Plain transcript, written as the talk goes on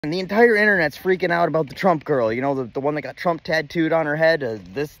And the entire internet's freaking out about the Trump girl. You know, the one that got Trump tattooed on her head.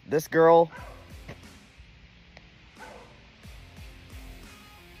 This girl.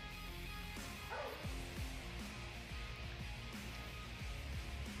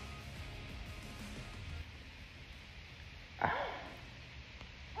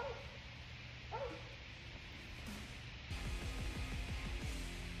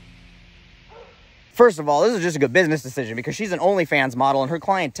 First of all, this is just a good business decision because she's an OnlyFans model and her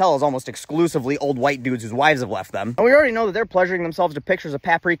clientele is almost exclusively old white dudes whose wives have left them. And we already know that they're pleasuring themselves to pictures of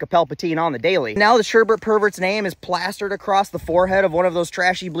Paprika Palpatine on the daily. Now the Sherbert pervert's name is plastered across the forehead of one of those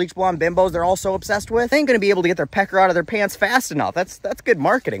trashy bleach blonde bimbos they're all so obsessed with. They ain't gonna be able to get their pecker out of their pants fast enough. That's good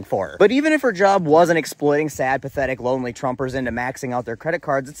marketing for her. But even if her job wasn't exploiting sad, pathetic, lonely Trumpers into maxing out their credit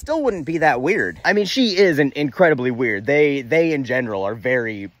cards, it still wouldn't be that weird. I mean, she is incredibly weird. They in general are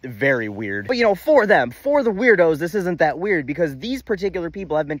very, very weird. But you know, for the weirdos, this isn't that weird because these particular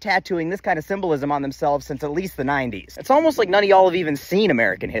people have been tattooing this kind of symbolism on themselves since at least the 90s. It's almost like none of y'all have even seen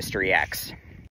American History X.